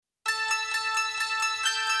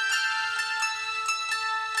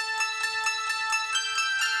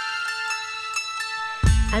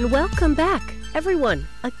And welcome back, everyone,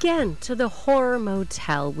 again to the Horror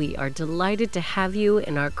Motel. We are delighted to have you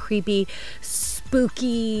in our creepy,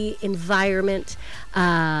 spooky environment.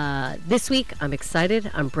 This week, I'm excited.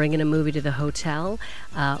 I'm bringing a movie to the hotel,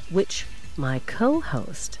 which my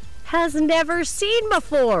co-host has never seen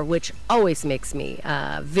before, which always makes me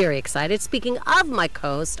very excited. Speaking of my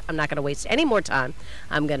co-host, I'm not going to waste any more time.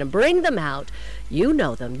 I'm going to bring them out. You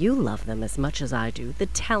know them. You love them as much as I do. The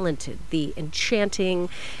talented, the enchanting,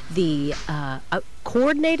 the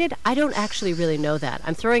coordinated. I don't actually really know that.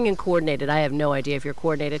 I'm throwing in coordinated. I have no idea if you're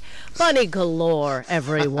coordinated. Bunny galore,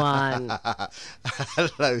 everyone.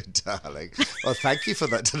 Hello, darling. Well, thank you for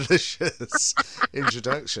that delicious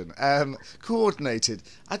introduction. Coordinated.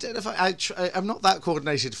 I don't know if I'm not that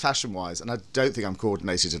coordinated fashion-wise, and I don't think I'm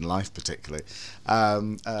coordinated in life particularly.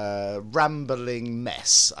 Rambling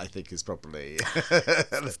mess, I think, is probably...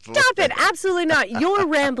 Stop it! Absolutely not. Your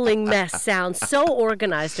rambling mess sounds so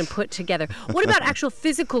organized and put together. What about actual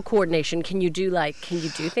physical coordination? Can you do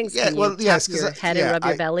things? Yeah, can you yes, tap your head and rub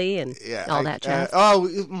your belly and all that jazz?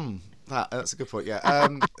 That's a good point. Yeah.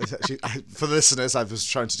 Actually, for the listeners, I was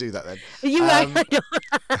trying to do that then.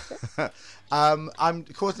 I'm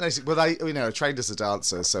coordinating. Well, I trained as a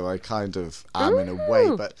dancer, so I kind of am in a way,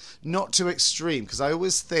 but not too extreme. Because I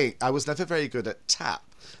always think I was never very good at tap,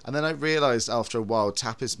 and then I realised after a while,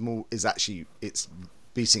 tap is actually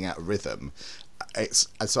beating out rhythm.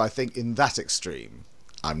 So I think in that extreme,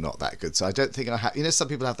 I'm not that good. So I don't think I have... some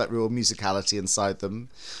people have that real musicality inside them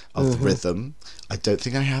of the rhythm. I don't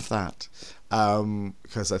think I have that.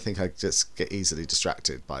 Because I think I just get easily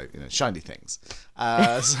distracted by, shiny things.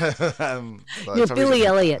 You're Billy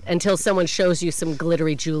Elliot until someone shows you some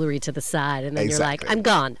glittery jewelry to the side, and then you're like, I'm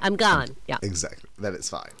gone. Yeah. Exactly. Then it's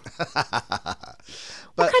fine.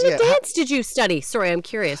 What kind of dance did you study? Sorry, I'm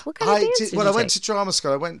curious. What kind of dance did you take? I went to drama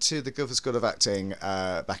school. I went to the Guildford School of Acting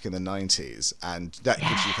back in the 90s, and that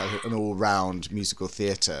gives you kind of an all-round musical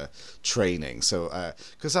theatre training. So,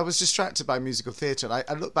 because I was distracted by musical theatre, and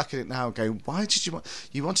I look back at it now and go, why did you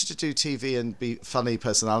wanted to do TV and be funny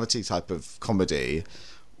personality type of comedy?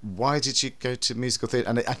 Why did you go to musical theatre?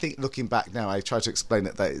 And I think looking back now, I try to explain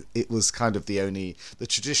it that it was kind of the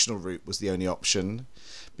traditional route was the only option,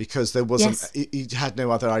 because there wasn't, you had no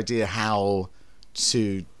other idea how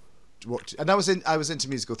to, and I was into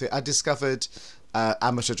musical theatre. I discovered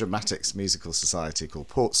Amateur Dramatics Musical Society called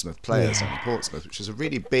Portsmouth Players down in Portsmouth, which was a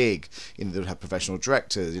really big, they would have professional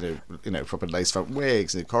directors, proper lace front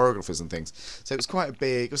wigs and choreographers and things. So it was quite a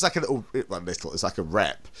big, it was like it was like a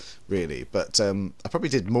rep, really. But I probably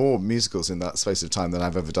did more musicals in that space of time than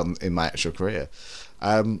I've ever done in my actual career.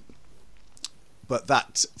 But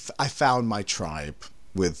that, I found my tribe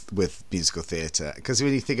with musical theatre, because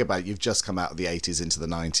when you think about it, you've just come out of the 80s into the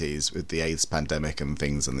 90s with the AIDS pandemic and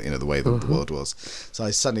things, and the way the world was. So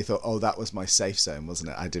I suddenly thought, that was my safe zone, wasn't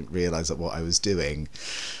it? I didn't realise that what I was doing,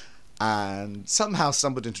 and somehow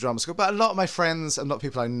stumbled into drama school. But a lot of my friends and a lot of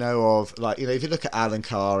people I know of, like, if you look at Alan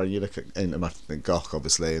Carr and you look at Goch,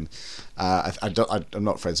 obviously, and I'm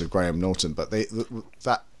not friends with Graham Norton, but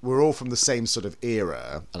we're all from the same sort of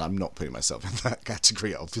era, and I'm not putting myself in that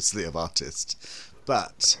category, obviously, of artist.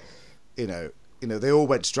 But, they all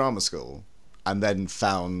went to drama school and then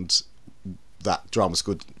found that drama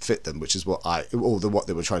school fit them, which is what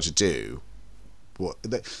they were trying to do.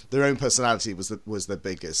 Their own personality was the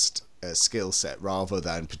biggest skill set, rather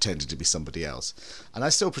than pretending to be somebody else. And I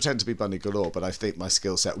still pretend to be Bunny Galore, but I think my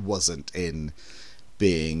skill set wasn't in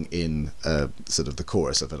being in sort of the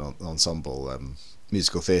chorus of an ensemble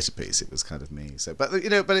musical theatre piece. It was kind of me. So, but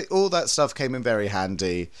all that stuff came in very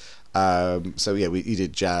handy. We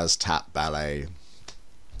did jazz, tap, ballet,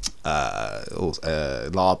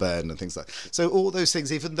 Larburn and things like that. So all those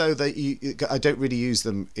things, even though I don't really use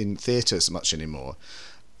them in theatre so much anymore,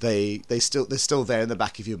 they're still there in the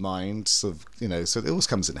back of your mind, sort of, so it always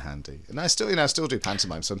comes in handy. And I still do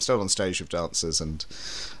pantomime, so I'm still on stage with dancers, and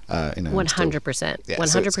 100%. 100%. The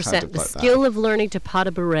like skill of learning to pot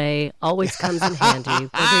a beret always comes in handy,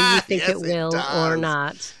 whether you think it will or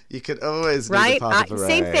not. You could always need right? a pot a beret.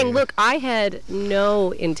 Same thing. Look, I had no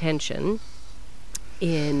intention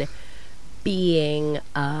in being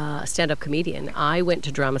a stand-up comedian. I went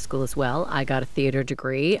to drama school as well. I got a theater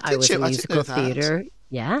degree. I was in musical theater.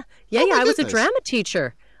 Yeah. I was a drama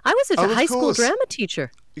teacher. I was a high school drama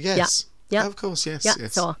teacher. Yes. Yeah. Of course, yes. Yeah.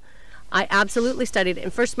 So I absolutely studied.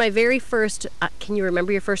 And my very first, can you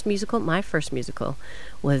remember your first musical? My first musical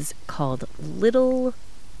was called Little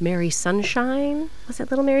Mary Sunshine. Was it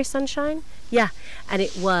Little Mary Sunshine? Yeah. And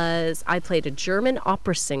I played a German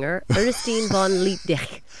opera singer, Ernestine von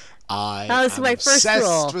Liebknecht. I That was am my first rule.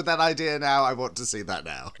 obsessed with that idea now. I want to see that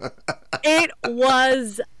now. It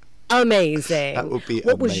was amazing. That would be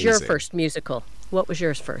What was your amazing. first musical? What was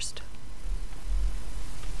yours first?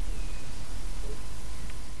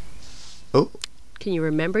 Oh, Can you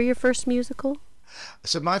remember your first musical?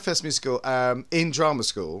 so my first musical in drama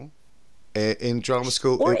school. In drama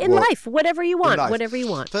school, Or it in was- life, whatever you want, life. whatever you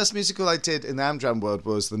want. First musical I did in the Amdram world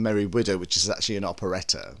was The Merry Widow, which is actually an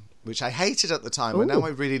operetta, which I hated at the time, but now I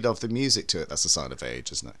really love the music to it. That's a sign of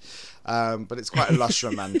age, isn't it? But it's quite a lush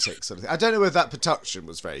romantic sort of thing. I don't know whether that production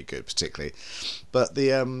was very good, particularly, but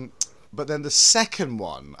but then the second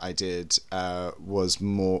one I did was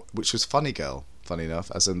more, which was Funny Girl. Funny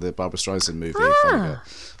enough, as in the Barbra Streisand movie Funny Girl,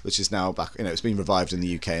 which is now back. It's been revived in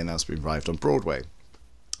the UK and now it's been revived on Broadway.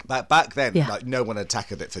 Back then, like no one had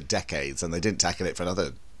tackled it for decades, and they didn't tackle it for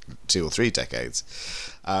another 2 or 3 decades.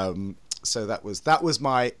 So that was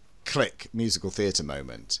my click musical theatre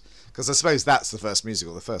moment, because I suppose that's the first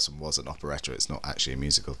musical. The first one was an operetta; it's not actually a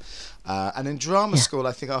musical. And in drama school,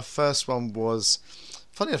 I think our first one was.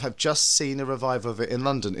 Funny enough, I've just seen a revival of it in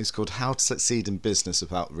London. It's called How to Succeed in Business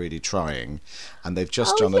Without Really Trying, and they've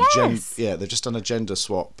just done they've just done a gender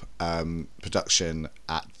swap production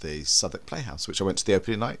at the Southwark Playhouse, which I went to the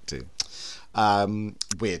opening night to.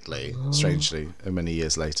 Weirdly, strangely, many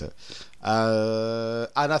years later, and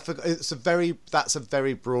I forgot. That's a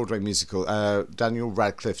very Broadway musical. Daniel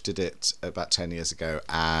Radcliffe did it about 10 years ago,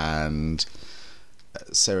 and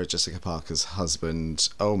Sarah Jessica Parker's husband.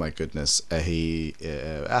 Oh my goodness, he's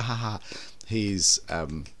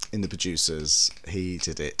in The Producers. He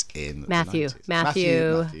did it in Matthew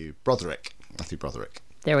Broderick.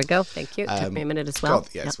 There we go. Thank you. It took me a minute as well. God,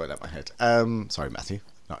 yeah, it's right out my head. Sorry, Matthew.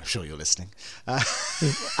 No, I'm sure you're listening.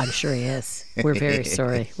 I'm sure he is. We're very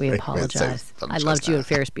sorry. We apologize. I loved you in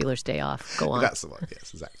Ferris Bueller's Day Off. Go on. That's the one.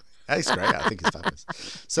 Yes, exactly. It's great. I think it's fabulous.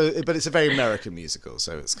 So, but it's a very American musical,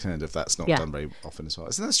 so it's kind of that's not done very often as well.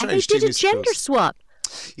 Isn't that strange? And they did a gender swap.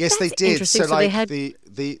 Yes, That's they did. interesting. So, So like they had... the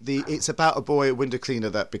it's about a boy, a window cleaner,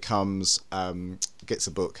 that becomes gets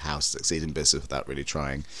a book, How to Succeed in Business Without Really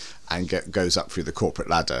Trying, and goes up through the corporate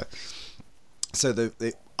ladder. So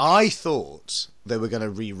I thought they were going to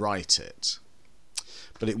rewrite it,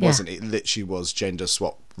 but it wasn't. It literally was gender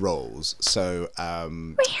swap roles. So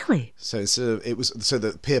Really? So it was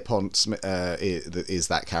that Pierpont is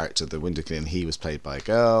that character, the window cleaner. He was played by a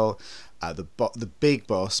girl. The big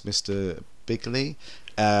boss, Mr. Bigley,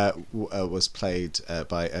 was played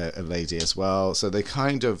by a lady as well. So they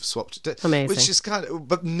kind of swapped it. Amazing. Which is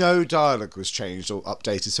but no dialogue was changed or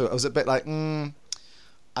updated. So I was a bit like, I'm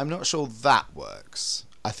not sure that works.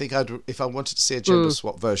 I think if I wanted to see a gender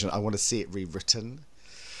swap version, I want to see it rewritten.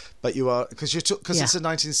 But you are because it's a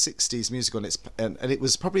 1960s musical, and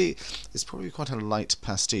it's probably quite a light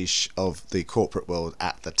pastiche of the corporate world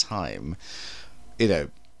at the time.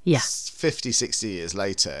 50, 60 years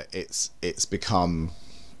later, it's become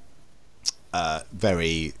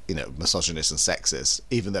very misogynist and sexist.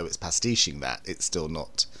 Even though it's pastiching that, it's still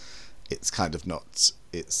not. It's kind of not.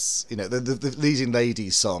 It's the leading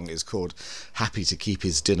lady song is called "Happy to Keep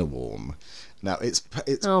His Dinner Warm." Now it's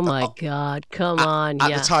oh my God! Come on! At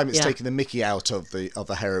the time, it's taking the Mickey out of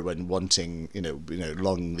the heroine wanting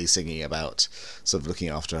longingly singing about sort of looking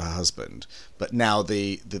after her husband. But now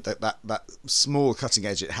that small cutting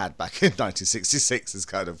edge it had back in 1966 has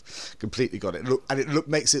kind of completely got it.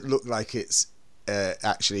 Makes it look like it's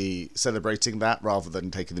actually celebrating that rather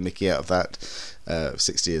than taking the Mickey out of that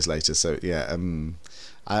 60 years later. So yeah, I'm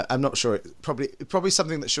not sure. Probably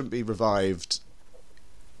something that shouldn't be revived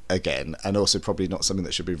again, and also probably not something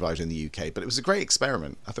that should be revived in the UK. But it was a great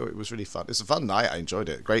experiment. I thought it was really fun. It was a fun night. I enjoyed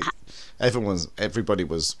it. Great. Everybody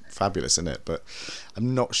was fabulous in it. But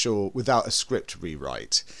I'm not sure without a script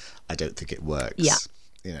rewrite, I don't think it works. Yeah.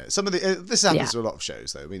 Some of this happens to a lot of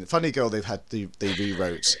shows though. I mean, Funny Girl, they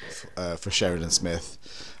rewrote for Sheridan Smith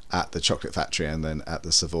at the Chocolate Factory and then at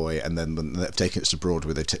the Savoy, and then when they've taken it to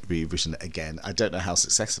Broadway, they've rewritten it again. I don't know how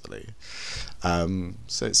successfully.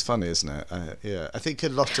 So it's funny, isn't it? I think a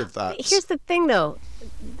lot of that. Here's the thing, though.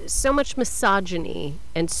 So much misogyny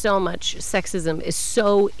and so much sexism is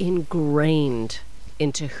so ingrained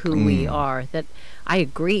into who we are that I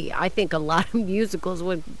agree. I think a lot of musicals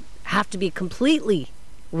would have to be completely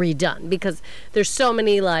redone because there's so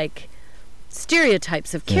many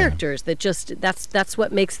stereotypes of characters that just that's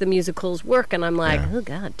what makes the musicals work. And I'm like, oh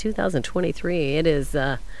God, 2023, it is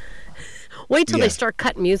wait till they start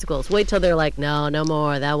cutting musicals. Wait till they're like, no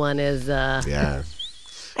more, that one is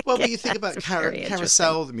well, when you think about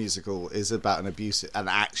Carousel, the musical is about an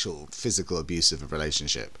actual physical abusive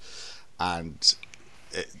relationship, and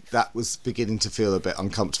that was beginning to feel a bit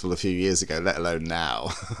uncomfortable a few years ago, let alone now.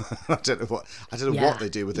 I don't know what they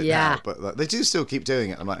do with it now, but like, they do still keep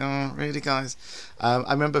doing it. I'm like, oh, really, guys?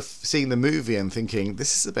 I remember seeing the movie and thinking,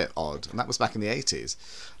 this is a bit odd, and that was back in the 80s,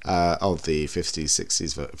 of the 50s,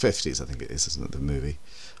 60s, 50s, I think it is, isn't it, the movie?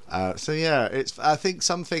 So yeah, I think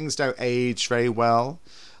some things don't age very well,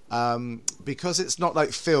 because it's not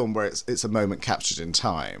like film where it's a moment captured in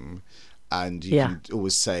time. And you can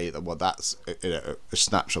always say that, well, that's a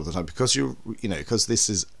snapshot of the time, because because this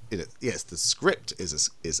is, yes, the script is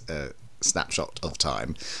a snapshot of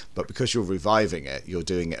time, but because you're reviving it, you're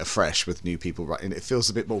doing it afresh with new people writing. It feels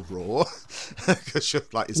a bit more raw because you're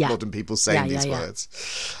like, it's modern people saying these words.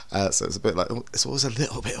 So it's a bit like, it's always a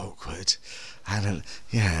little bit awkward. And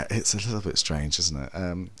it's a little bit strange, isn't it?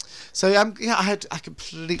 I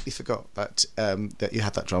completely forgot that you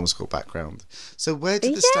had that drama school background. So where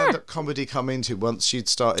did the stand-up comedy come into once you'd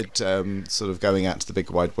started sort of going out to the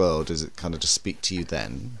big wide world? Does it kind of just speak to you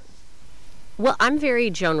then? Well, I'm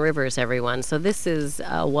very Joan Rivers, everyone. So this is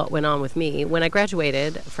what went on with me. When I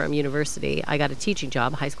graduated from university, I got a teaching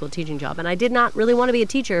job, a high school teaching job. And I did not really want to be a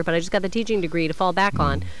teacher, but I just got the teaching degree to fall back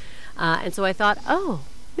on. And so I thought,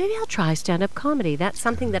 maybe I'll try stand-up comedy. That's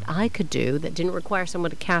something that I could do that didn't require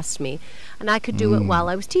someone to cast me. And I could do it while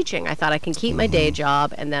I was teaching. I thought I can keep my day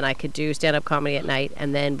job, and then I could do stand-up comedy at night.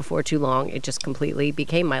 And then before too long, it just completely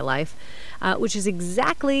became my life, which is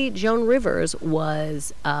exactly Joan Rivers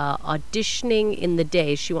was auditioning in the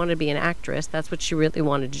days. She wanted to be an actress. That's what she really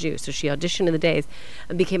wanted to do. So she auditioned in the days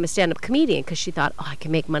and became a stand-up comedian because she thought, I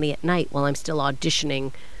can make money at night while I'm still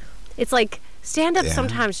auditioning. It's like stand-up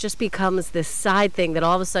sometimes just becomes this side thing that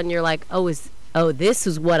all of a sudden you're like, this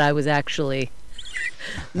is what I was actually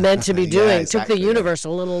meant to be doing. Took the universe a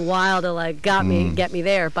little while to like get me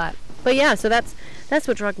there, but yeah, so that's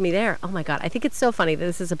what drug me there. Oh my God, I think it's so funny that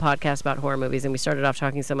this is a podcast about horror movies and we started off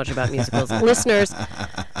talking so much about musicals. Listeners,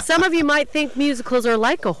 some of you might think musicals are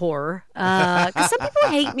like a horror, because some people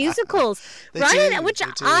hate musicals, right? Which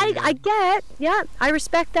I get. Yeah, I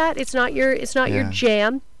respect that. It's not your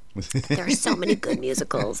jam. There are so many good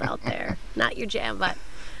musicals out there. Not your jam, but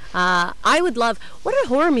I would love. What are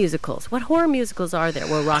horror musicals? What horror musicals are there?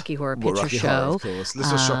 Well, Rocky Horror Picture Show, Horror, of course.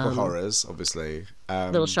 Little Shop of Horrors, obviously.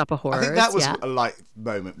 Little Shop of Horrors. I think that was a light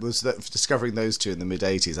moment. Was that discovering those two in the mid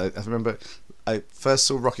 '80s? I remember I first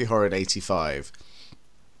saw Rocky Horror in '85.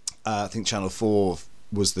 I think Channel 4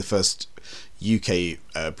 was the first UK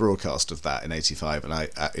broadcast of that in '85, and I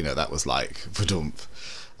that was like vadump.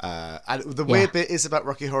 And the weird bit is about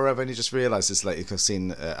Rocky Horror, I've only just realised this lately because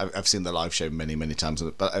I've seen the live show many times,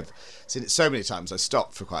 but I've seen it so many times I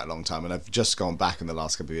stopped for quite a long time, and I've just gone back in the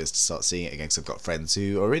last couple of years to start seeing it again because I've got friends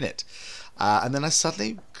who are in it. And then I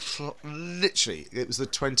suddenly, literally, it was the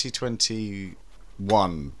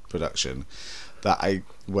 2021 production that I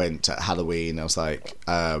went at Halloween. I was like,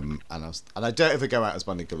 and I don't ever go out as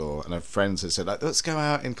Bunny Galore. And I have friends who said, like, let's go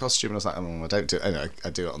out in costume. And I was like, I don't do it. I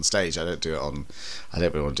do it on stage. I don't really want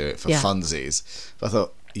to do it for funsies. But I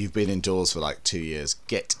thought, you've been indoors for like 2 years.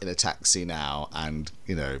 Get in a taxi now and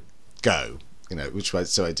go. Which way?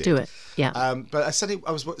 So I did. Do it. Yeah. But I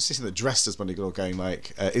was sitting there dressed as Bunny Galore, going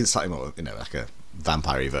like, it's slightly more, like a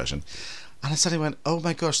vampire-y version. And I suddenly went, oh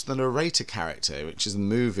my gosh, the narrator character, which is in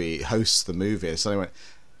the movie, hosts the movie. I suddenly went,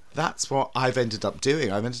 that's what I've ended up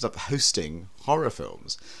doing. I've ended up hosting horror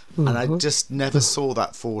films. Mm-hmm. And I just never saw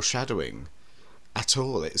that foreshadowing at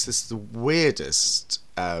all. It's the weirdest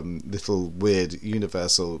little weird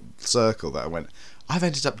universal circle that I went, I've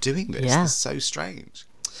ended up doing this. Yeah. It's so strange.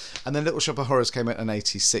 And then Little Shop of Horrors came out in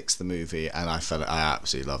 '86, the movie, and I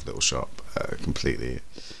absolutely love Little Shop completely.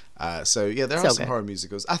 So yeah, there are some horror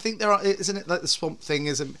musicals. I think there are. Isn't it like the Swamp Thing?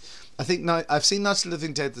 I think I've seen Night of the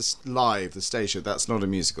Living Dead live, the stage show. That's not a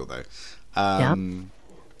musical though.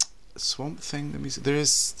 Swamp Thing, the music.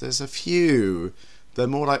 There's a few. They're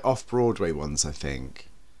more like off-Broadway ones, I think.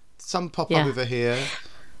 Some pop up over here.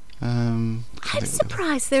 I'm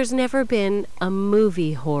surprised there's never been a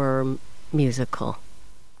movie horror musical.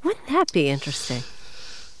 Wouldn't that be interesting?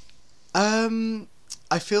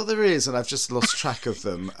 I feel there is, and I've just lost track of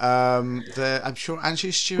them. I'm sure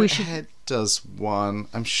Angie Stewart Head does one.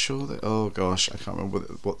 I'm sure that. Oh gosh, I can't remember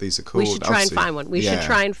what these are called. We should try and find one. We should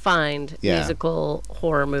try and find musical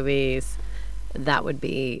horror movies. That would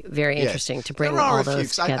be very interesting to bring all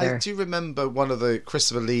those together. I do remember one of the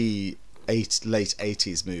Christopher Lee late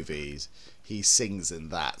 '80s movies. He sings in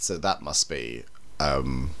that, so that must be.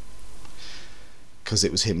 because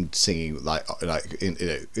it was him singing this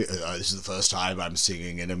is the first time I'm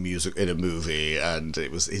singing in a movie, and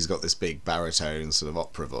he's got this big baritone sort of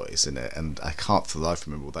opera voice in it, and I can't for the life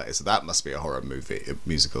remember what that is. So that must be a horror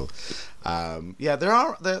musical. There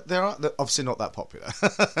are they're obviously not that popular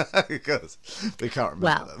because we can't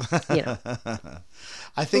remember them.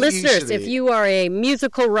 I think listeners, if you are a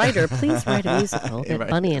musical writer, please write a musical that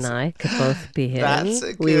Bunny and I could both be in. That's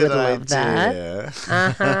a good we would idea. Love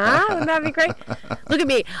that. Wouldn't that be great? Look at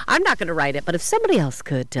me. I'm not going to write it, but if somebody else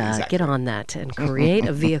could get on that and create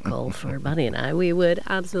a vehicle for Bunny and I, we would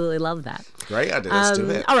absolutely love that. Great idea. Let's do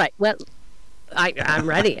it. All right. Well, I'm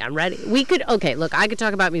ready. We could, look, I could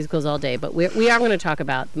talk about musicals all day, but we are going to talk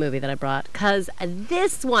about the movie that I brought, because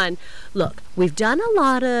this one, look, we've done a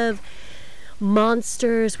lot of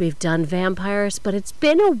monsters, we've done vampires, but it's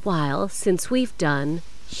been a while since we've done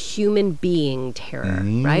human being terror,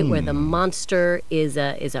 right? Where the monster is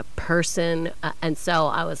a person. And so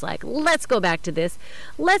I was like, let's go back to this.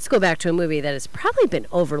 Let's go back to a movie that has probably been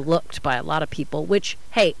overlooked by a lot of people, which,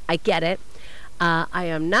 hey, I get it. I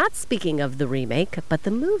am not speaking of the remake, but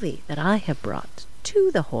the movie that I have brought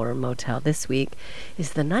to the Horror Motel this week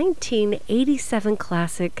is the 1987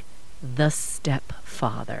 classic, The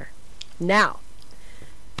Stepfather. Now,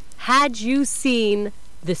 had you seen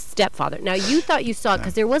The Stepfather? Now, you thought you saw it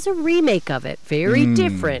because there was a remake of it, very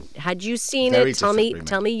different. Had you seen it? Tell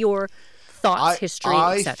me your thoughts, history,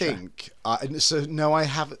 etc. I think I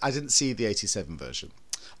haven't. I didn't see the 87 version.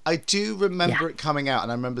 I do remember it coming out,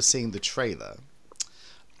 and I remember seeing the trailer.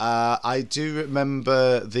 I do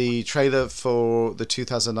remember the trailer for the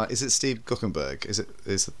 2009. Is it Steve Guttenberg? Is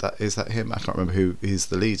that him? I can't remember who is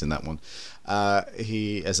the lead in that one.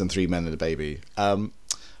 He, as in Three Men and a Baby.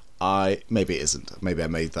 Maybe it isn't. Maybe I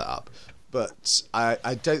made that up. But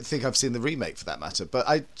I don't think I've seen the remake for that matter. But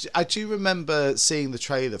I do remember seeing the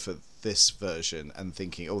trailer for this version and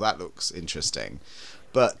thinking, oh, that looks interesting.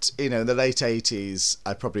 But in the late 80s,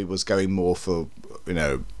 I probably was going more for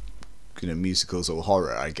musicals or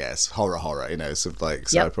horror, I guess. Horror, sort of like,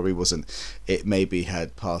 so I probably wasn't, it maybe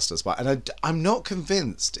had passed us by. And I'm not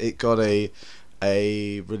convinced it got a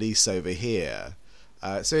release over here.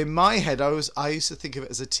 So in my head, I used to think of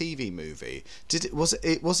it as a TV movie. It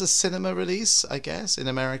was a cinema release, I guess, in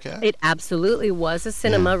America? It absolutely was a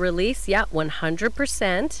cinema release,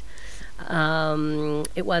 100%.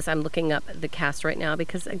 It was. I'm looking up the cast right now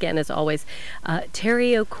because, again, as always,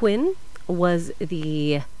 Terry O'Quinn was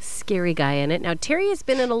the scary guy in it. Now, Terry has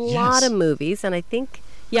been in a lot of movies, and I think,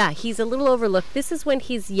 he's a little overlooked. This is when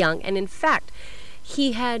he's young, and in fact,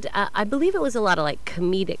 he had, I believe it was a lot of like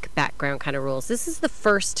comedic background kind of roles. This is the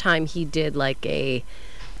first time he did like a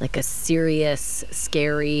serious,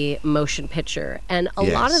 scary motion picture. And a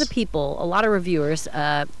lot of the people, a lot of reviewers,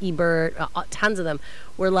 Ebert, tons of them,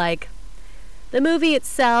 were like, the movie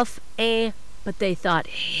itself, but they thought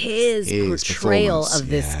his portrayal of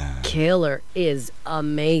this killer is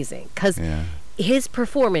amazing. Because his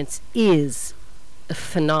performance is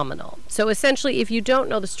phenomenal. So essentially, if you don't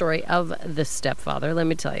know the story of The Stepfather, let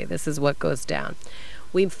me tell you, this is what goes down.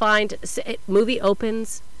 We find, movie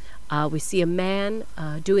opens, we see a man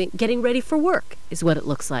getting ready for work, is what it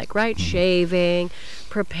looks like, right? Shaving,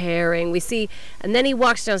 preparing. We see, and then he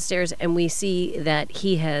walks downstairs and we see that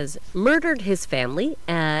he has murdered his family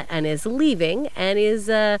and is leaving and is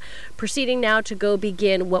proceeding now to go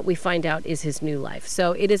begin what we find out is his new life.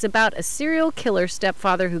 So it is about a serial killer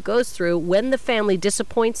stepfather who goes through, when the family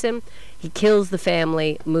disappoints him, he kills the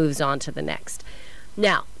family, moves on to the next.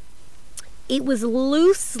 Now, it was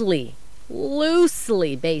loosely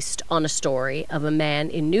based on a story of a man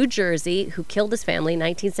in New Jersey who killed his family in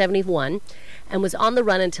 1971 and was on the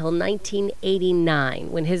run until 1989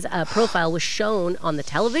 when his profile was shown on the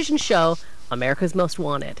television show America's Most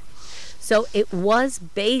Wanted. So it was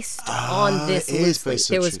based on this loosely.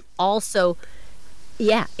 There was also...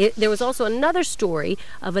 there was also another story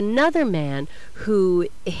of another man who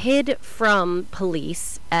hid from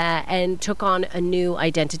police and took on a new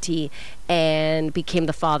identity and became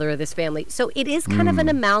the father of this family. So it is kind of an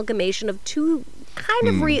amalgamation of two kind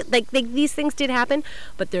of these things did happen,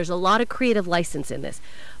 but there's a lot of creative license in this.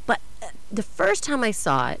 But the first time I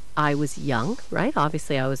saw it, I was young, right?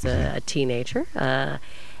 Obviously, I was a teenager.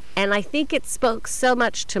 And I think it spoke so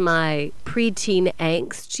much to my preteen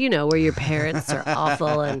angst, where your parents are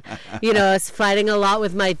awful and, I was fighting a lot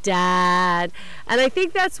with my dad. And I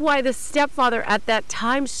think that's why The Stepfather at that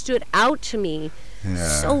time stood out to me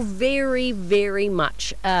so very, very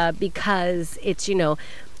much because it's,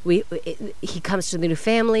 he comes to the new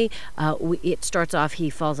family. It starts off, he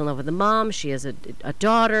falls in love with the mom. She has a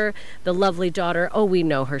daughter, the lovely daughter. Oh, we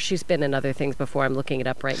know her. She's been in other things before. I'm looking it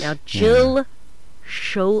up right now. Jill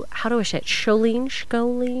How do I say it? Schoelen,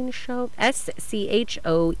 Schoelen.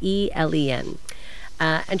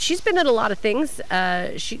 And she's been in a lot of things.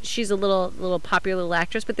 She's a little popular little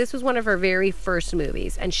actress, but this was one of her very first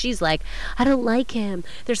movies. And she's like, I don't like him.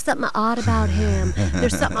 There's something odd about him.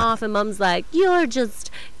 There's something off. And Mom's like, it's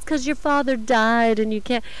because your father died and you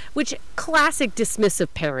can't. Which classic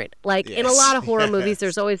dismissive parent. Like in a lot of horror movies,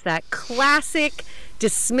 there's always that classic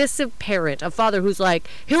dismissive parent, a father who's like,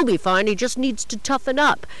 he'll be fine, he just needs to toughen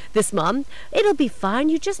up. This mom, it'll be fine,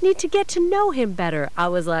 you just need to get to know him better. I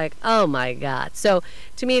was like, oh my God. So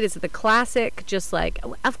to me, it is the classic, just like,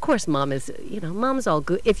 of course mom is, mom's all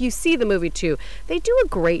good. If you see the movie too, they do a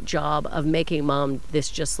great job of making mom this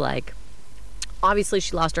just like, obviously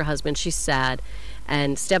she lost her husband, she's sad,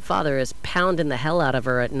 and stepfather is pounding the hell out of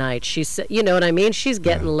her at night. She's, you know what I mean? She's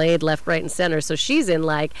getting laid left, right, and center. So she's in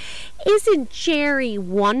like, isn't Jerry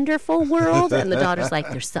wonderful world? And the daughter's like,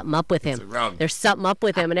 there's something up with him. There's something up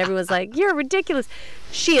with him. And everyone's like, you're ridiculous.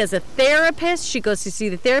 She is a therapist. She goes to see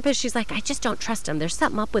the therapist. She's like, I just don't trust him. There's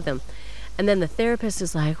something up with him. And then the therapist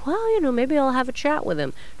is like, well, maybe I'll have a chat with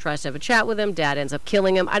him. Tries to have a chat with him. Dad ends up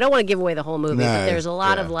killing him. I don't want to give away the whole movie, but there's a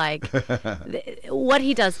lot of like what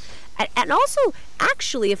he does. And also,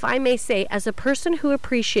 actually, if I may say, as a person who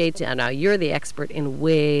appreciates, now you're the expert in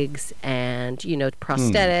wigs and,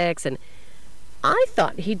 prosthetics, and I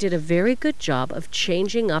thought he did a very good job of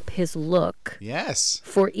changing up his look. Yes.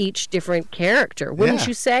 For each different character. Wouldn't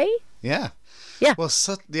you say? Yeah. Yeah. Well,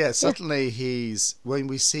 certainly he's, when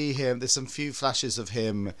we see him, there's some few flashes of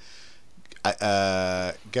him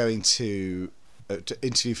going to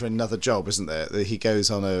interview for another job, isn't there? He goes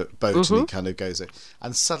on a boat and he kind of goes,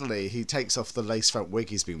 and suddenly he takes off the lace front wig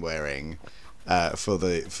he's been wearing as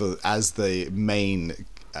the main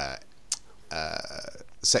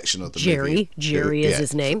section of the movie. Jerry is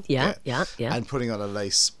his name. Yeah. And putting on a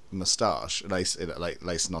lace moustache,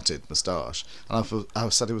 lace knotted moustache, and I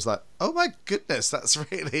suddenly was like, oh my goodness, that's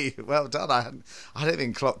really well done. I hadn't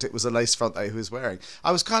even clocked it was a lace front that he was wearing.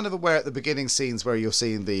 I was kind of aware at the beginning scenes where you're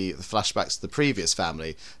seeing the flashbacks to the previous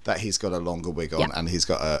family that he's got a longer wig on and he's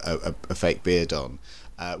got a fake beard on,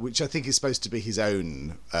 which I think is supposed to be his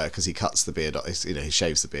own, because he cuts the beard off, he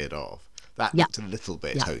shaves the beard off. That looked a little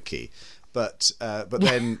bit hokey, but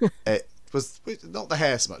then it was not the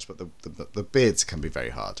hair so much, but the beards can be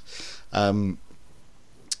very hard. On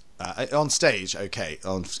stage, okay.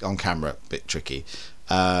 On camera, a bit tricky.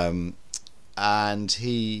 But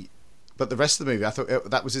the rest of the movie, I thought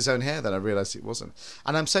that was his own hair. Then I realised it wasn't.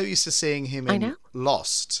 And I'm so used to seeing him in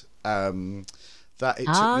Lost that it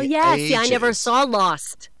took me ages. See, I never saw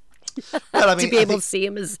Lost. Well, I mean, to be able to see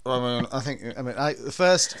him as. The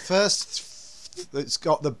first. It's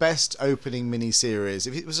got the best opening mini-series.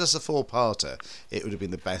 If it was just a 4-parter, it would have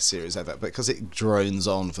been the best series ever. But because it drones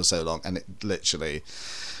on for so long, and it literally,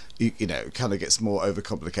 kind of gets more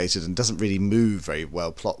overcomplicated and doesn't really move very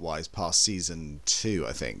well plot-wise past season 2.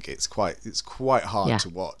 I think it's quite hard to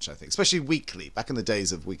watch. I think, especially weekly. Back in the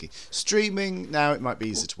days of weekly streaming, now it might be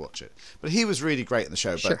easier to watch it. But he was really great in the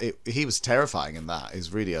show. But he was terrifying in that. He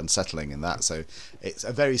was really unsettling in that. So it's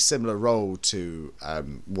a very similar role to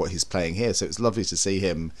what he's playing here. So it's lovely to see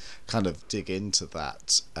him kind of dig into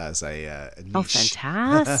that as a niche. Oh,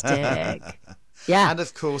 fantastic! Yeah, and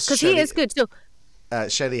of course, because he is good. So.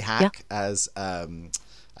 Shelley Hack as the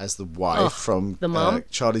wife from the mom?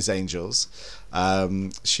 Charlie's Angels.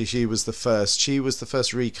 She was the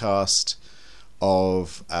first recast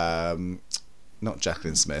of not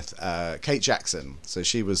Jacqueline Smith, Kate Jackson. So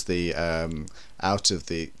she was the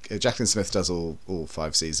Jacqueline Smith does all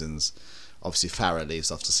 5 seasons. Obviously, Farrah leaves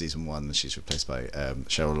after season 1, and she's replaced by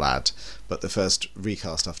Cheryl Ladd. But the first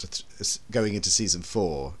recast after going into season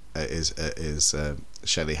 4 is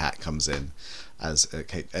Shelley Hack comes in as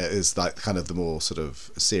Kate, is like kind of the more sort of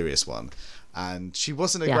serious one. And she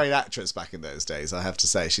wasn't a great actress back in those days, I have to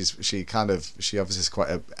say. She obviously is quite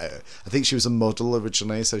I think she was a model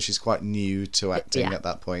originally, so she's quite new to acting at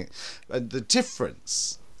that point. And the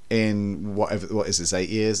difference in what is this,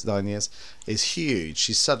 9 years, is huge.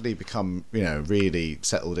 She's suddenly become, really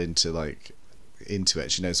settled into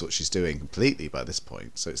it. She knows what she's doing completely by this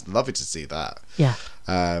point. So it's lovely to see that. Yeah.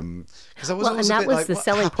 Because I was and that was the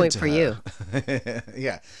selling point for you.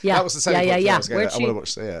 Yeah. That was the selling point. Yeah. I want to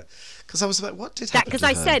watch. Because I was like, what did happen? Because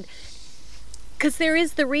I said, because there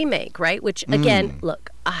is the remake, right? Which again, look,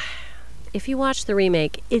 if you watch the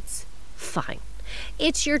remake, it's fine.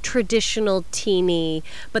 It's your traditional teeny,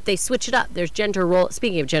 but they switch it up. There's gender role.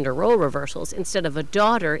 Speaking of gender role reversals, instead of a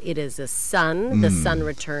daughter, it is a son. The son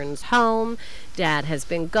returns home. Dad has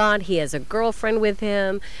been gone. He has a girlfriend with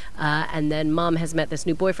him, and then mom has met this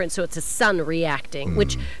new boyfriend. So it's a son reacting,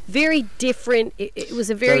 which very different. It was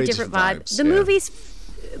a very different vibe. Vibes, the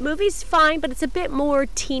movie's fine, but it's a bit more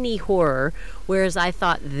teeny horror. Whereas I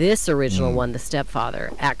thought this original one, The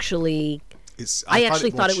Stepfather, actually. I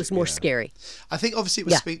actually thought it was more scary. I think obviously it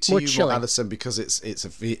would speak to more you chilling. more, Alison, because it's a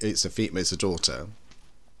female, it's a daughter.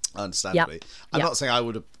 Understandably, I'm not saying I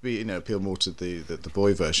would appeal more to the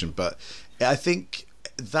boy version, but I think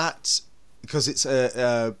that because it's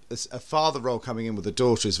a father role coming in with a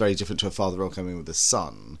daughter is very different to a father role coming in with a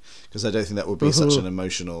son, because I don't think that would be such an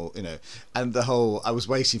emotional, and the whole, I was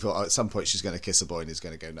waiting for, at some point she's going to kiss a boy and he's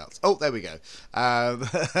going to go nuts. Oh, there we go.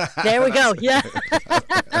 There we go. Yeah.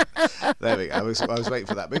 There we go. I was waiting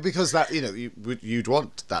for that, but because that, you'd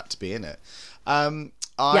want that to be in it.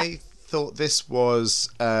 I thought this was,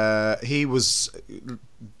 he was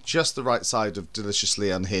just the right side of deliciously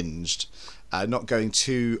unhinged. Not going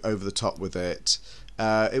too over the top with it.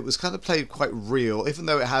 It was kind of played quite real, even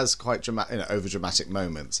though it has quite dramatic, over dramatic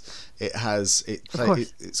moments.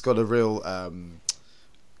 It's got a real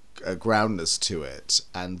groundness to it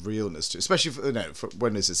and realness to it, especially for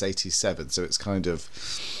when this is 87. So it's kind of,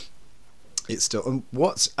 it's still. And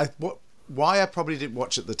why I probably didn't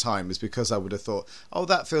watch at the time is because I would have thought, oh,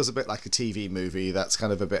 that feels a bit like a TV movie. That's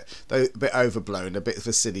kind of a bit overblown, a bit of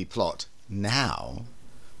a silly plot. Now,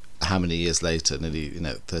 how many years later, nearly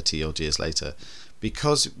 30 odd years later,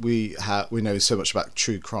 because we know so much about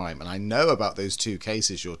true crime, and I know about those two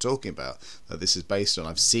cases you're talking about that this is based on.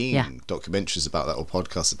 I've seen documentaries about that or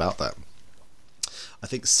podcasts about that. I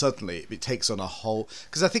think suddenly it takes on a whole,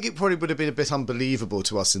 because I think it probably would have been a bit unbelievable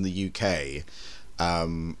to us in the UK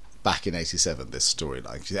back in 87, this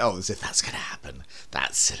storyline. As if that's going to happen.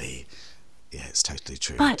 That's silly. Yeah, it's totally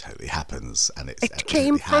true. It totally happens, and it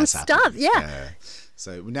came from stuff. Yeah.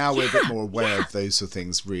 So now we're a bit more aware of those sort of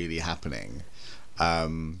things really happening.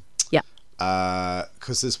 Because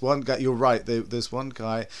there's one guy. You're right. There's one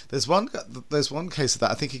guy. There's one case of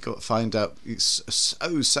that. I think he got found out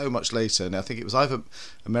so much later, and I think it was either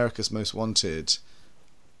America's Most Wanted.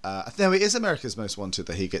 No, it is America's Most Wanted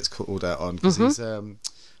that he gets called out on, because he's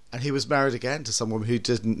and he was married again to someone who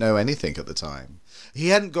didn't know anything at the time. He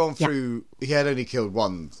hadn't gone through. He had only killed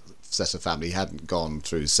one set of family. He hadn't gone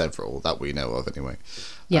through several that we know of, anyway.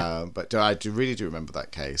 But I really do remember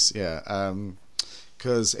that case.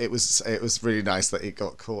 Because it was really nice that he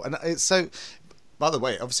got caught. And it's so. By the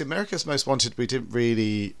way, obviously, America's Most Wanted we didn't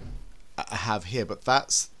really have here, but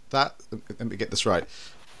that's that. Let me get this right.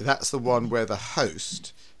 That's the one where the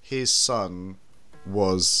host, his son,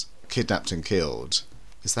 was kidnapped and killed.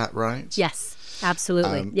 Is that right? Yes.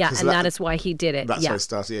 Absolutely, and that is why he did it. That's why I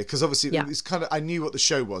started, because obviously it's kind of, I knew what the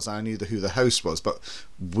show was, and I knew who the host was, but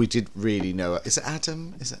we didn't really know. Is it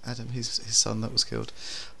Adam? His son that was killed?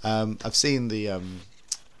 I've seen the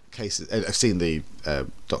cases. I've seen the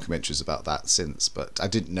documentaries about that since, but I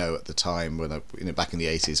didn't know at the time when back in the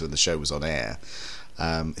 80s when the show was on air.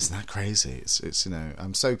 Isn't that crazy? It's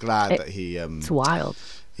I'm so glad that he. It's wild.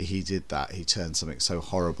 He did that. He turned something so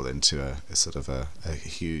horrible into a sort of a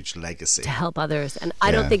huge legacy to help others. And I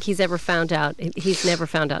don't think he's ever found out. He's never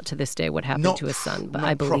found out to this day what happened to his son. But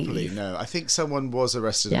I believe properly. No, I think someone was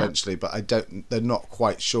arrested eventually, but they're not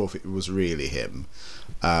quite sure if it was really him.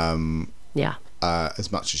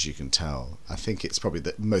 As much as you can tell, I think it's probably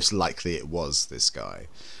that most likely it was this guy.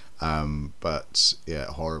 But yeah,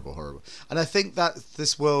 horrible. And I think that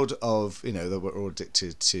this world of, that we're all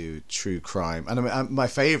addicted to true crime. And I mean, my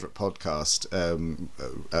favourite podcast,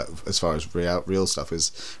 as far as real stuff,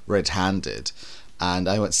 is Red Handed. And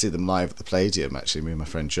I went to see them live at the Palladium, actually, me and my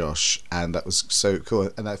friend Josh, and that was so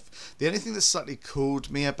cool. And the only thing that slightly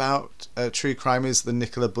cooled me about true crime is the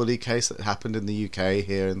Nicola Bulley case that happened in the UK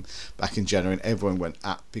here and back in January, and everyone went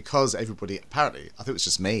because everybody, apparently, I think it was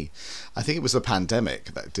just me, I think it was the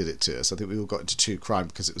pandemic that did it to us. I think we all got into true crime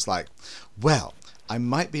because it was like, well, I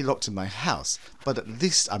might be locked in my house, but at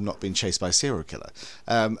least I'm not being chased by a serial killer.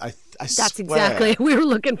 That's exactly. We were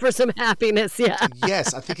looking for some happiness. Yeah.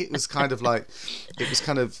 Yes, I think it was kind of like,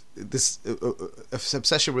 this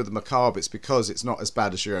obsession with the macabre. It's because it's not as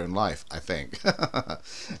bad as your own life, I think,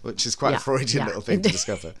 which is quite a Freudian little thing to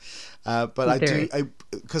discover. But I do,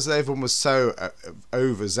 because everyone was so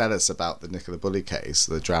overzealous about the Nicola Bulley case,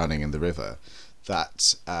 the drowning in the river,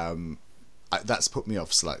 that that's put me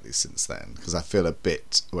off slightly since then, because I feel a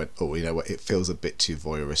bit it feels a bit too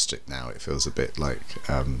voyeuristic now. It feels a bit like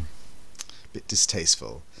a bit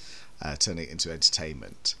distasteful, turning it into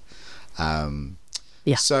entertainment.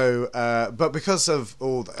 Yeah. So, but because of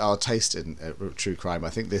all our taste in true crime, I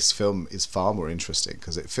think this film is far more interesting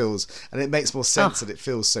because it feels, and it makes more sense that it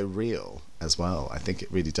feels so real as well. I think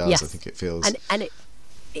it really does. Yes. I think it feels, and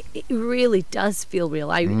it really does feel real.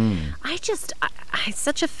 I'm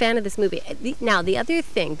such a fan of this movie. Now, the other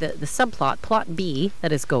thing, the subplot, plot B,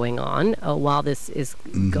 that is going on while this is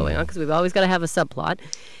going on, because we've always got to have a subplot,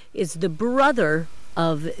 is the brother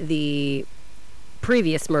of the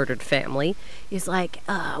previous murdered family is like,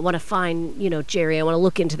 I want to find, Jerry, I want to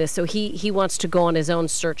look into this. So he wants to go on his own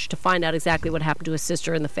search to find out exactly what happened to his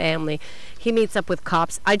sister and the family. He meets up with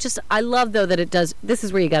cops. I love, though, that it does, this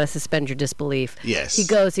is where you got to suspend your disbelief. Yes. He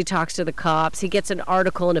goes, he talks to the cops, he gets an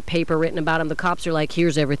article in a paper written about him. The cops are like,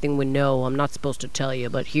 here's everything we know. I'm not supposed to tell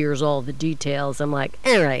you, but here's all the details. I'm like,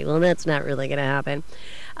 all right, well, that's not really going to happen.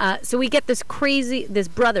 So we get this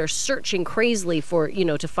brother searching crazily for,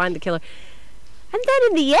 to find the killer. And then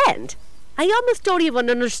in the end, I almost don't even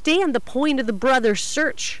understand the point of the brother's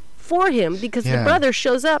search for him, because the brother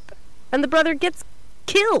shows up and the brother gets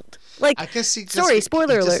killed. Like, I guess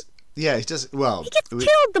spoiler alert. Yeah, he does. Well, he gets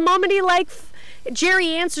killed the moment Jerry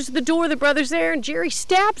answers the door, the brother's there, and Jerry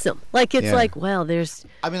stabs him. Like, it's like, well, there's.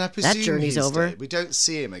 I mean, I presume that journey's over. Dead. We don't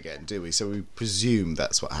see him again, do we? So we presume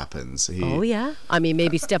that's what happens. Oh yeah. I mean,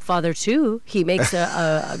 maybe Stepfather 2. He makes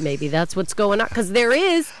maybe that's what's going on, because there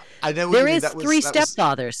is. I know there is three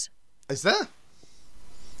stepfathers. Is there?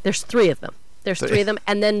 There's 3 of them. There's 3 of them,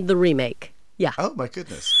 and then the remake. Yeah. Oh my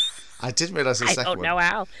goodness! I didn't realize the second one. I don't know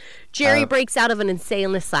how. Jerry breaks out of an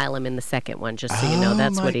insane asylum in the second one. Just so you know,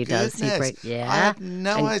 that's what he does. I had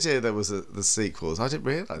no idea there was the sequels. I didn't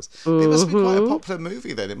realize. It must be quite a popular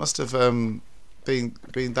movie then. It must have been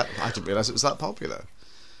that. I didn't realize it was that popular.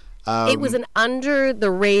 It was an under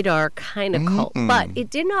the radar kind of cult, but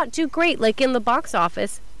it did not do great. Like in the box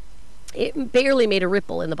office, it barely made a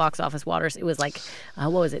ripple in the box office waters. It was like,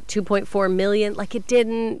 what was it, 2.4 million? Like, it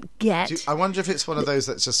didn't get. I wonder if it's one of those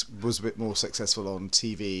that just was a bit more successful on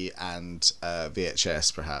TV and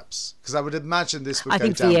VHS, perhaps. Because I would imagine this would go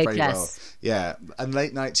down very well. Yeah, and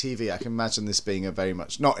late night TV, I can imagine this being a very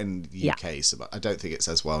much, not in the UK, so I don't think it's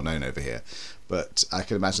as well known over here, but I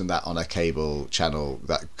can imagine that on a cable channel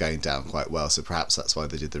that going down quite well. So perhaps that's why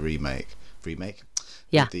they did the remake.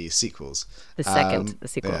 Yeah, the sequels. The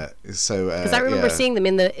sequel. Yeah. So because I remember seeing them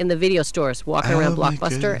in the video stores walking around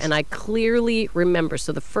Blockbuster, and I clearly remember.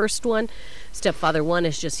 So the first one, Stepfather 1,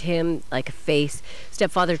 is just him, like a face.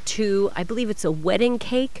 Stepfather 2, I believe it's a wedding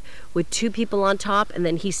cake with 2 people on top, and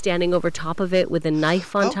then he's standing over top of it with a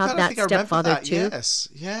knife on top. That's Stepfather 2.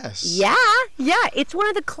 Yes. Yeah. It's one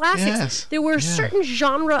of the classics. Yes. There were a certain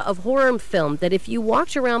genre of horror film that if you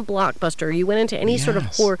walked around Blockbuster, you went into any sort of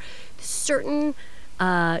horror, certain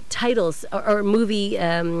titles or movie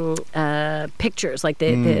pictures, like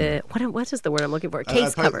the what is the word I'm looking for?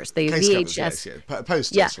 Case covers, the VHS covers,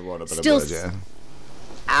 posters for want of a better word.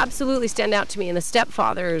 Absolutely stand out to me. And the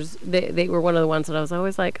Stepfathers, they were one of the ones that I was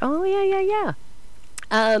always like, oh yeah.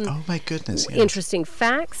 Oh my goodness! Yes. Interesting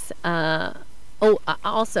facts.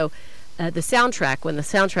 Also. The soundtrack, when the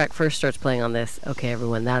soundtrack first starts playing on this, okay,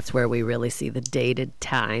 everyone, that's where we really see the dated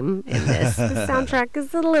time in this. The soundtrack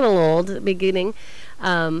is a little old at the beginning.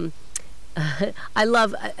 I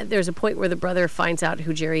love, there's a point where the brother finds out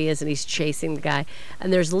who Jerry is and he's chasing the guy.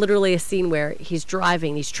 And there's literally a scene where he's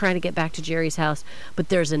driving, he's trying to get back to Jerry's house, but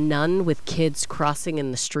there's a nun with kids crossing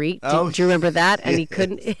in the street. Do you remember that? And he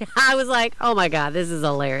couldn't, I was like, oh my God, this is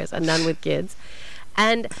hilarious. A nun with kids.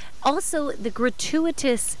 And also the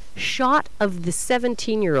gratuitous shot of the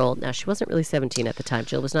 17-year-old. Now, she wasn't really 17 at the time.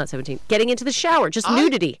 Jill was not 17. Getting into the shower, just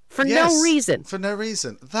nudity for no reason. For no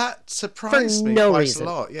reason. That surprised me quite a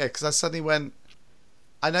lot. Yeah, because I suddenly went,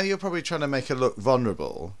 I know you're probably trying to make her look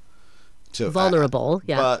vulnerable.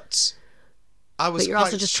 But I was. But you're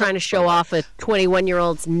also just trying to show off a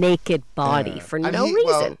 21-year-old's naked body for no reason.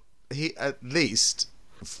 Well, he at least,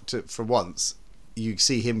 for once, you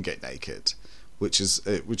see him get naked. Which is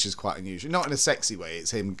quite unusual. Not in a sexy way. It's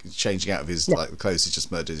him changing out of his like the clothes he's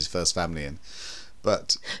just murdered his first family in.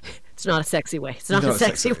 But it's not a sexy way. It's not a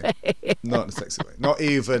sexy way. Not in a sexy way. Not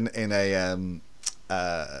even in a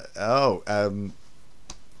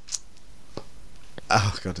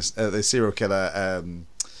the serial killer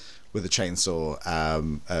with a chainsaw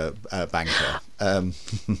banker.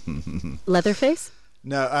 Leatherface?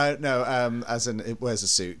 No, as in it wears a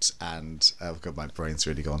suit and oh god, my brain's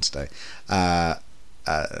really gone today.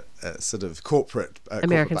 Sort of corporate.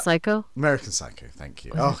 American Psycho. American Psycho. Thank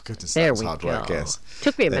you. Oh goodness, there that was we hard go. work. Yes.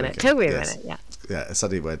 Took me a minute. Yeah. Yeah.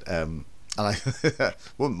 Suddenly went. And I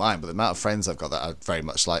wouldn't mind, but the amount of friends I've got that are very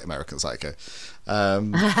much like American Psycho. I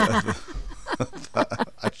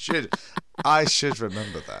should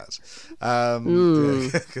remember that,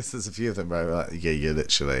 because there's a few of them where like, you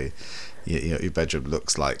literally, your bedroom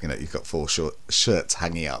looks like you've got 4 short shirts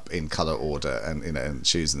hanging up in colour order, and and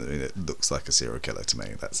shoes, and it looks like a serial killer to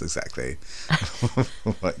me. That's exactly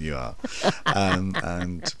what you are,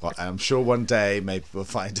 and I'm sure one day maybe we'll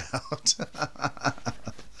find out.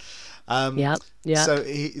 Yeah. So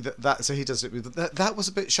he does it with that was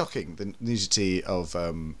a bit shocking, the nudity of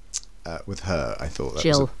with her. I thought that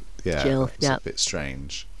Jill. was a bit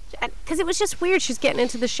strange. Because it was just weird. She's getting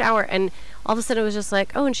into the shower, and all of a sudden it was just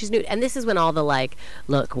like, oh, and she's nude. And this is when all the like,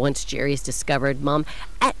 look, once Jerry's discovered, Mom.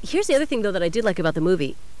 Here's the other thing though that I did like about the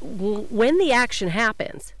movie: when the action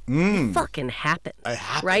happens, it fucking happens.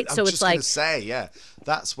 Right? I'm so just it's like, say,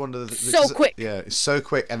 that's one of the so quick. Yeah, it's so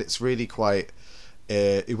quick, and it's really quite.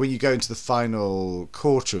 When you go into the final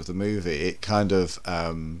quarter of the movie, it kind of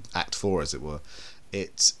Act 4, as it were.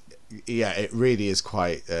 It really is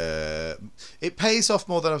quite. It pays off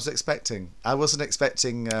more than I was expecting. I wasn't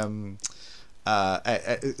expecting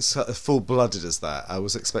full-blooded as that. I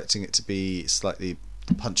was expecting it to be slightly,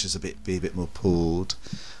 the punches be a bit more pulled.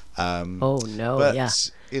 But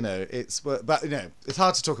it's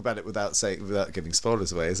hard to talk about it without giving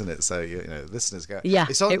spoilers away, isn't it? So listeners go. Yeah,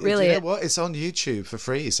 it's on, it really. You know what? It's on YouTube for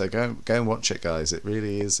free, so go and watch it, guys. It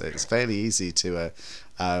really is. It's fairly easy to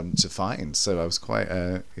find. So I was quite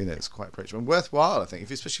it's quite approachable and worthwhile. I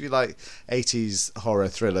think, especially if you like 80s horror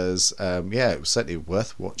thrillers, it was certainly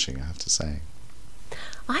worth watching, I have to say.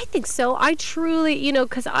 I think so. I truly,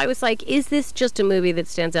 because I was like, is this just a movie that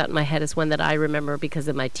stands out in my head as one that I remember because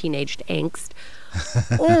of my teenage angst?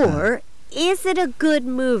 Or is it a good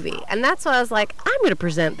movie? And that's why I was like, I'm going to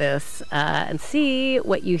present this and see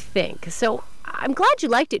what you think. So I'm glad you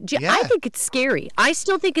liked it. I think it's scary. I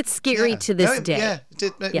still think it's scary to this day. Yeah, it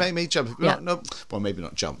did make me jump. Well, maybe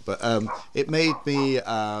not jump, but it made me.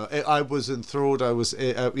 I was enthralled.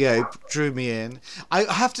 It drew me in.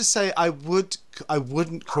 I have to say, I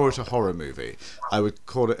wouldn't call it a horror movie. I would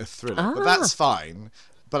call it a thriller, but that's fine.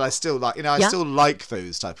 But I still like, I still like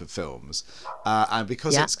those type of films, and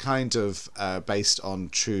because it's kind of based on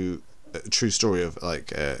true story of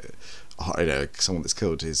like. Someone that's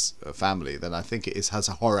killed his family, then I think it has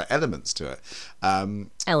a horror elements to it.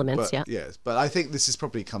 But I think this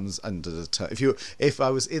probably comes under the term. If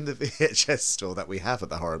I was in the VHS store that we have at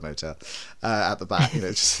the Horror Motel at the back,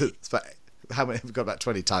 how many? We've got about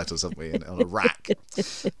 20 titles, haven't we, on a rack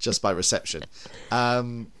just by reception.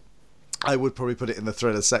 I would probably put it in the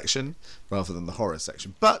thriller section rather than the horror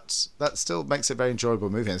section, but that still makes it a very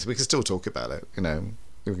enjoyable movie, and so we can still talk about it.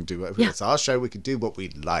 We can do whatever. It's our show. We can do what we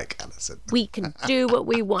like, Alison. We can do what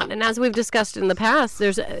we want, and as we've discussed in the past,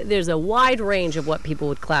 there's a wide range of what people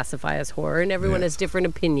would classify as horror, and everyone has different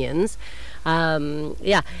opinions. And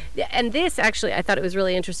this actually, I thought it was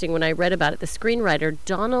really interesting when I read about it. The screenwriter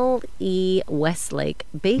Donald E. Westlake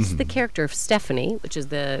based the character of Stephanie, which is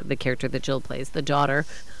the character that Jill plays, the daughter,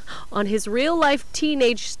 on his real-life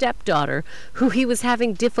teenage stepdaughter, who he was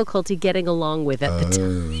having difficulty getting along with at the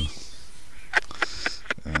time.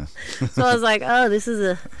 So I was like, oh, this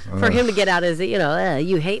is for him to get out as,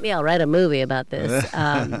 you hate me, I'll write a movie about this.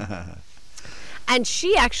 And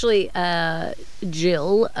she actually,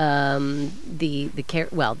 Jill,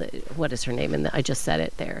 what is her name? I just said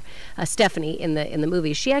it there. Stephanie in the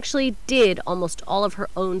movie. She actually did almost all of her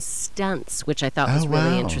own stunts, which I thought was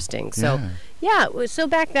really interesting. So so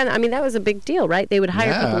back then, I mean, that was a big deal, right? They would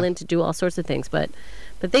hire people in to do all sorts of things, but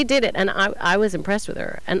they did it, and I was impressed with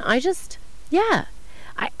her. And I just,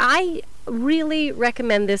 I really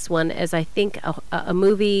recommend this one as I think a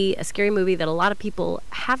movie, a scary movie that a lot of people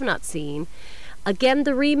have not seen. Again,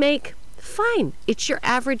 the remake, fine. It's your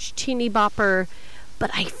average teeny bopper, but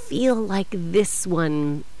I feel like this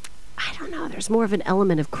one, I don't know, there's more of an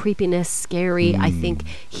element of creepiness, scary. I think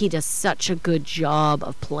he does such a good job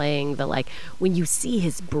of playing the, like, when you see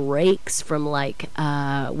his breaks from, like,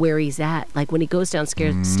 where he's at, like when he goes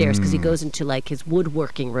downstairs, because he goes into, like, his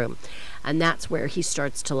woodworking room, and that's where he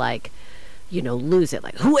starts to, like, lose it.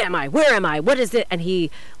 Like, who am I? Where am I? What is it? And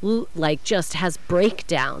he, like, just has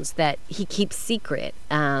breakdowns that he keeps secret.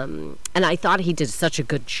 And I thought he did such a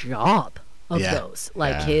good job of those.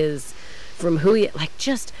 Like, his, from who he, like,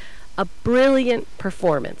 just a brilliant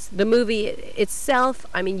performance. The movie itself,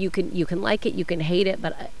 I mean, you can like it, you can hate it,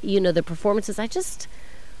 but, the performances, I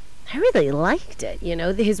really liked it.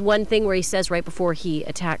 His one thing where he says right before he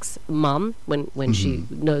attacks Mom, when she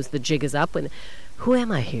knows the jig is up, who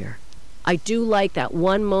am I here? I do like that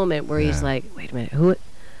one moment where he's like, wait a minute, who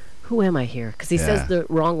who am I here? Because he says the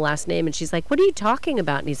wrong last name, and she's like, what are you talking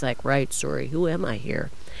about? And he's like, right, sorry, who am I here?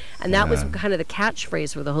 And that was kind of the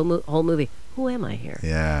catchphrase for the whole movie. Who am I here?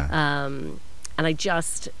 Yeah. And I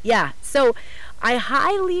just, So I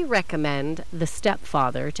highly recommend The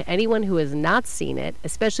Stepfather to anyone who has not seen it,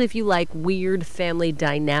 especially if you like weird family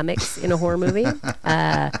dynamics in a horror movie.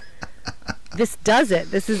 This does it.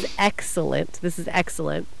 This is excellent.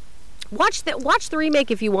 Watch the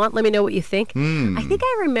remake if you want. Let me know what you think. I think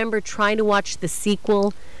I remember trying to watch the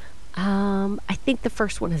sequel. I think the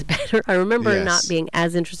first one is better. I remember not being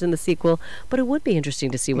as interested in the sequel, but it would be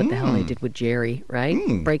interesting to see what the hell they did with Jerry, right?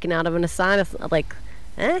 Breaking out of an asylum, like,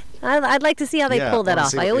 I'd like to see how they pull that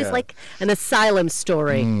off. I always like an asylum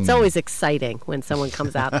story. It's always exciting when someone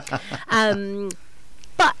comes out.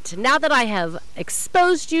 But now that I have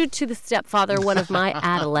exposed you to The Stepfather, one of my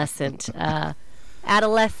adolescent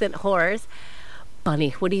horrors,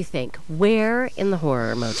 Bunny, what do you think? Where in the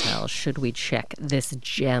horror motel should we check this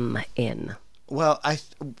gem in? Well,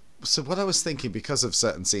 so what I was thinking, because of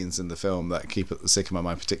certain scenes in the film that keep it sick in my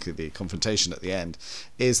mind, particularly the confrontation at the end,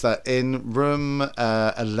 is that in room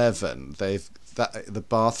 11, the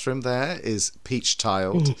bathroom there is peach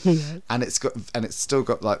tiled, and it's still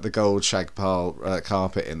got like the gold shag pile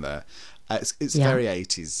carpet in there. It's very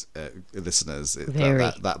 80s, listeners,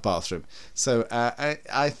 that bathroom. So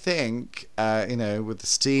I think, with the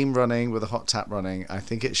steam running, with the hot tap running, I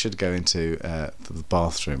think it should go into the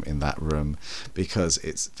bathroom in that room, because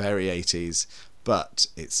it's very 80s, but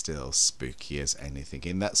it's still spooky as anything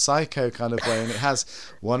in that Psycho kind of way. And it has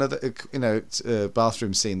one of the,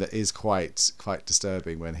 bathroom scene that is quite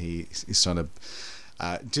disturbing when he's trying to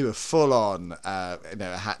do a full-on,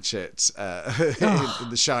 hatchet in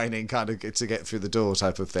The Shining, kind of to get through the door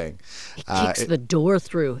type of thing. He kicks the door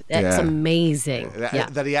through. That's amazing.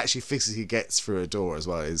 That he actually physically gets through a door as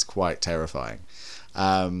well is quite terrifying.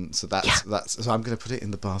 So that's. So I'm going to put it in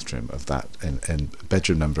the bathroom of that in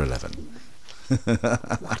bedroom number 11.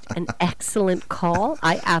 What an excellent call.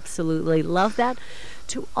 I absolutely love that.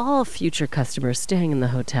 To all future customers staying in the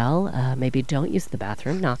hotel, maybe don't use the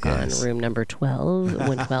bathroom. Knock on room number 12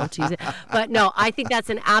 when 12 to use it. But no, I think that's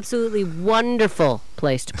an absolutely wonderful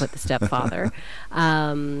place to put The Stepfather.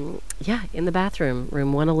 In the bathroom,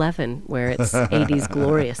 room 111, where it's 80s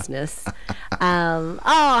gloriousness.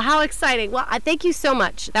 How exciting. Well, thank you so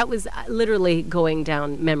much. That was literally going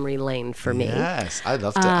down memory lane for me. Yes, I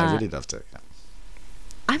loved it. I really loved it. Yeah.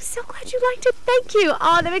 I'm so glad you liked it. Thank you.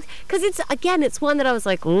 Oh, that makes, because it's one that I was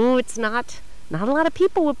like, it's not a lot of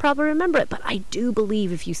people would probably remember it, but I do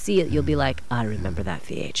believe if you see it, you'll be like, I remember that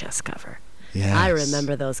VHS cover. Yes. I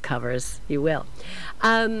remember those covers. You will.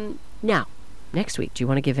 Now, next week, do you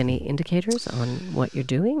want to give any indicators on what you're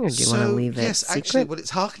doing, or do you want to leave it secret? Yes, actually,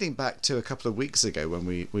 it's harkening back to a couple of weeks ago when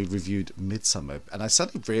we reviewed Midsummer, and I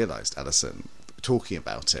suddenly realised, Alison, talking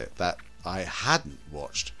about it, that I hadn't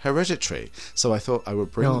watched Hereditary, so I thought I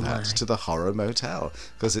would bring that to the Horror Motel,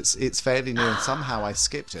 because it's fairly new and somehow I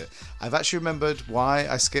skipped it. I've actually remembered why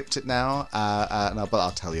I skipped it now, but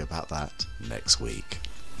I'll tell you about that next week.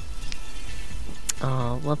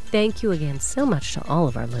 Oh, well, thank you again so much to all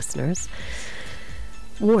of our listeners.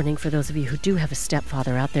 Warning for those of you who do have a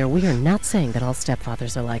stepfather out there, we are not saying that all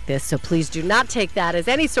stepfathers are like this, so please do not take that as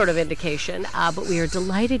any sort of indication, but we are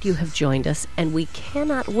delighted you have joined us, and we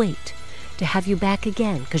cannot wait to have you back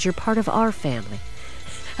again, because you're part of our family,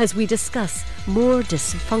 as we discuss more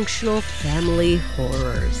dysfunctional family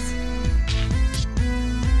horrors.